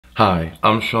Hi,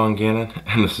 I'm Sean Gannon,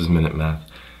 and this is Minute Math,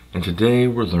 and today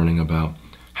we're learning about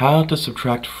how to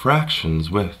subtract fractions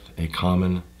with a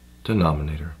common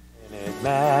denominator.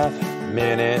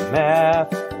 Minute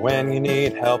Math, when you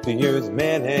need help you use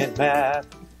Minute Math.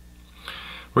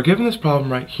 We're given this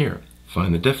problem right here.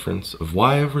 Find the difference of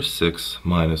y over 6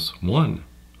 minus 1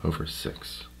 over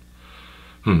 6.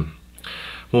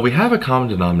 Well, we have a common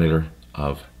denominator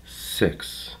of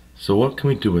 6, so what can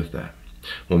we do with that?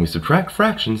 When we subtract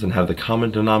fractions and have the common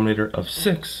denominator of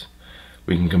 6,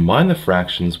 we can combine the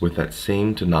fractions with that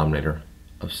same denominator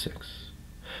of 6.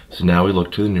 So now we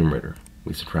look to the numerator.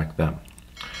 We subtract them.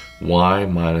 Y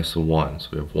minus a 1. So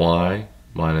we have y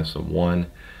minus a 1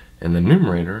 in the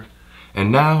numerator.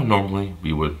 And now normally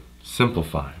we would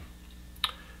simplify.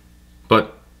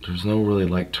 But there's no really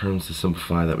like terms to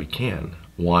simplify that we can.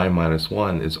 Y minus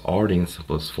 1 is already in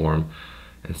simplest form,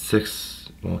 and 6,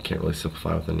 well, can't really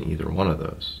simplify within either one of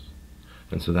those.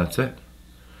 And so that's it.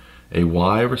 A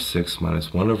y over 6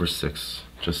 minus 1 over 6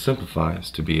 just simplifies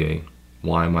to be a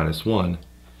y minus 1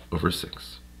 over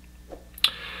 6.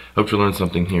 Hope you learned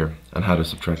something here on how to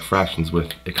subtract fractions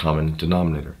with a common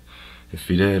denominator. If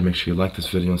you did, make sure you like this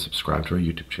video and subscribe to our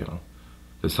YouTube channel.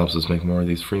 This helps us make more of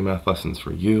these free math lessons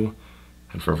for you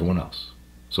and for everyone else.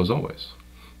 So as always,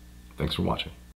 thanks for watching.